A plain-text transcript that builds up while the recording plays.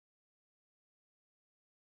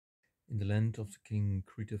In the land of the king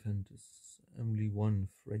Aventus, only one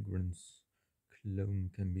fragrance clone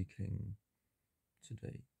can be king.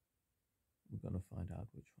 Today, we're gonna find out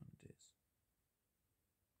which one it is.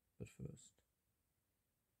 But first,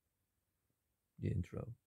 the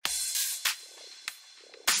intro.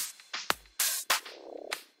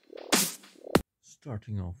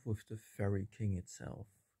 Starting off with the fairy king itself,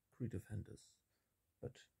 Aventus.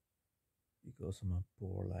 But because I'm a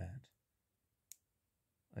poor lad,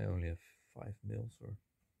 I only have 5 mils or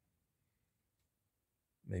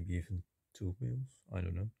maybe even 2 mils, I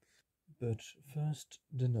don't know. But first,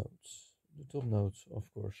 the notes. The top notes, of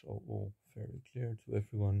course, are all very clear to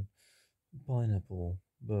everyone. Pineapple,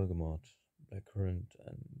 bergamot, blackcurrant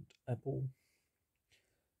and apple.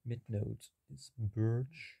 Mid note is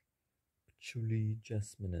birch, patchouli,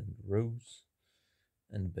 jasmine and rose.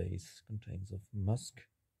 And the base contains of musk,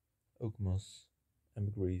 oak moss,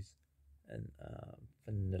 ambergris and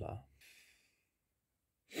vanilla.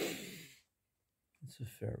 It's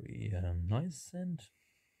a very nice scent.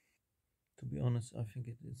 To be honest, I think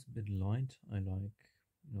it is a bit light. I like,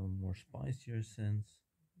 more spicier scents.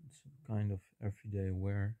 It's a kind of everyday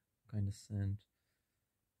wear kind of scent.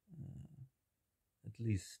 At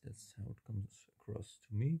least that's how it comes across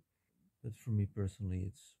to me. But for me personally,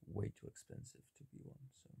 it's way too expensive to be one.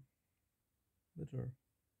 So, but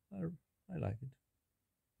I like it.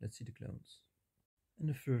 Let's see the clones. And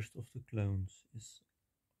the first of the clones is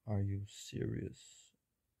Are You Serious?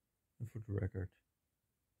 And for the record,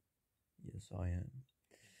 yes, I am.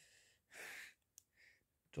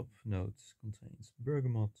 Top notes contains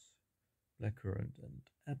bergamot, blackcurrant and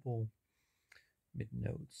apple. Mid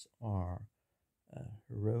notes are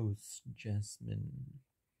rose, jasmine,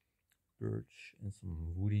 birch and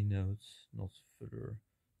some woody notes, not further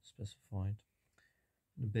specified.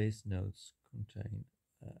 The base notes contain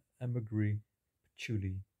ambergris,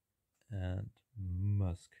 patchouli and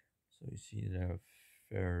musk. So you see they're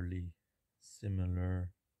fairly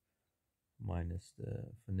similar, minus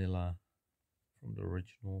the vanilla from the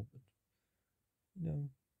original, but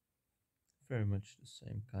very much the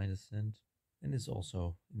same kind of scent, and it's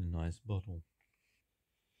also in a nice bottle.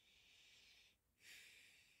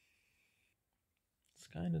 It's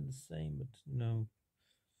kind of the same, but no,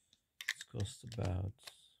 it's cost about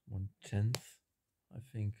 1/10, I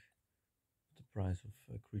think, the price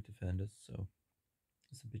of Aventus, so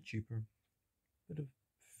it's a bit cheaper, but a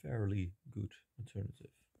fairly good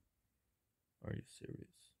alternative. Are you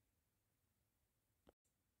serious?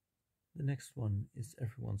 The next one is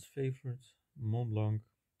everyone's favorite, Mont Blanc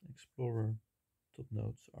Explorer. Top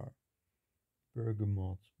notes are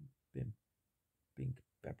bergamot, pink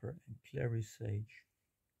pepper and clary sage.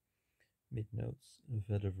 Mid notes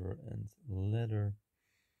vetiver and leather.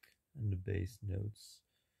 And the base notes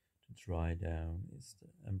to dry down is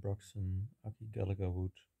the ambroxan, akigalaga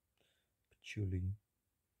wood, patchouli.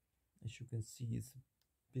 As you can see, it's a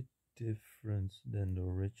bit different than the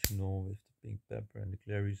original with the pink pepper and the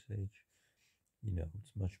clary sage.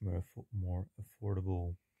 It's much more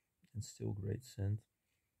affordable and still great scent.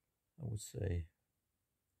 I would say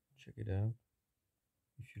check it out.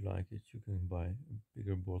 If you like it, you can buy a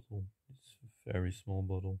bigger bottle. It's a very small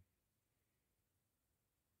bottle.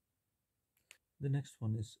 The next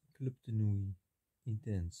one is Club de Nuit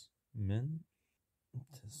Intense Men.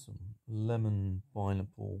 It has some lemon,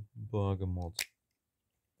 pineapple, bergamot,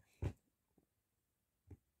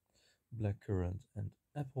 blackcurrant and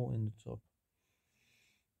apple in the top.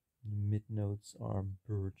 The mid notes are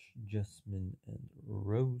birch, jasmine and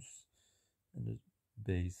rose, and the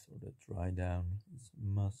base or the dry down is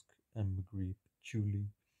musk, ambergris, patchouli,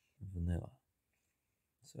 vanilla.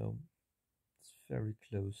 So it's very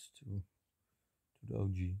close to the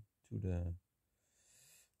OG, to the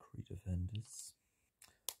Aventus.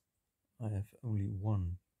 I have only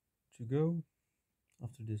one to go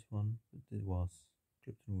after this one, but it was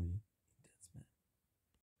Nuit Beardsmen.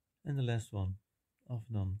 And the last one,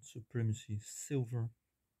 Afnan Supremacy Silver.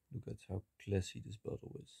 Look at how classy this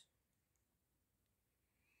bottle is.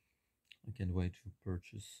 I can't wait to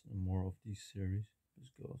purchase more of these series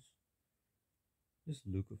because just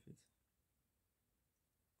the look of it.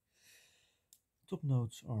 Top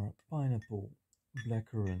notes are pineapple,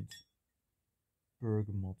 blackcurrant,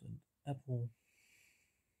 bergamot and apple.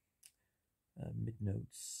 Mid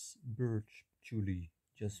notes birch, patchouli,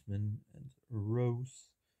 jasmine and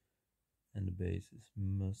rose. And the base is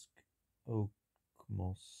musk, oak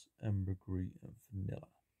moss, ambergris and vanilla.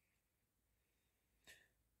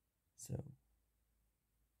 So,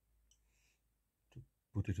 to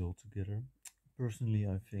put it all together, personally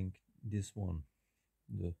I think this one,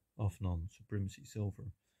 the Afnan Supremacy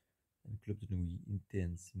Silver, and Club de Nuit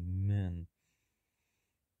Intense Men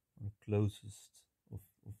are closest of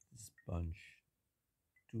this bunch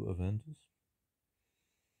to Aventus.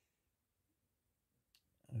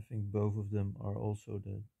 I think both of them are also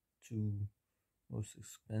the two most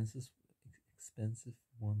expensive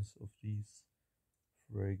ones of these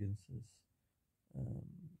fragrances. Um,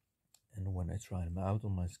 and when I try them out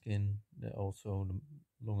on my skin, they're also the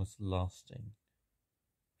longest lasting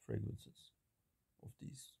fragrances of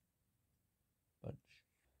these bunch.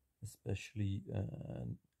 Especially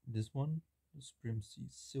this one, the Supremacy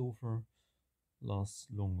Silver, lasts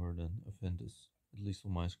longer than Aventus, at least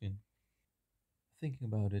on my skin. Thinking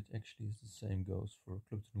about it, actually, the same goes for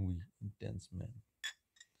Club de Nuit Intense Men.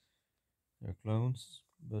 They're clones,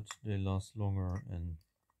 but they last longer and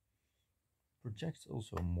project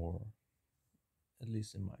also more, at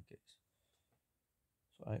least in my case.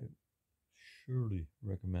 So I surely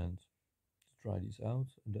recommend to try these out,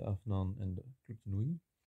 the Afnan and the Club de Nuit.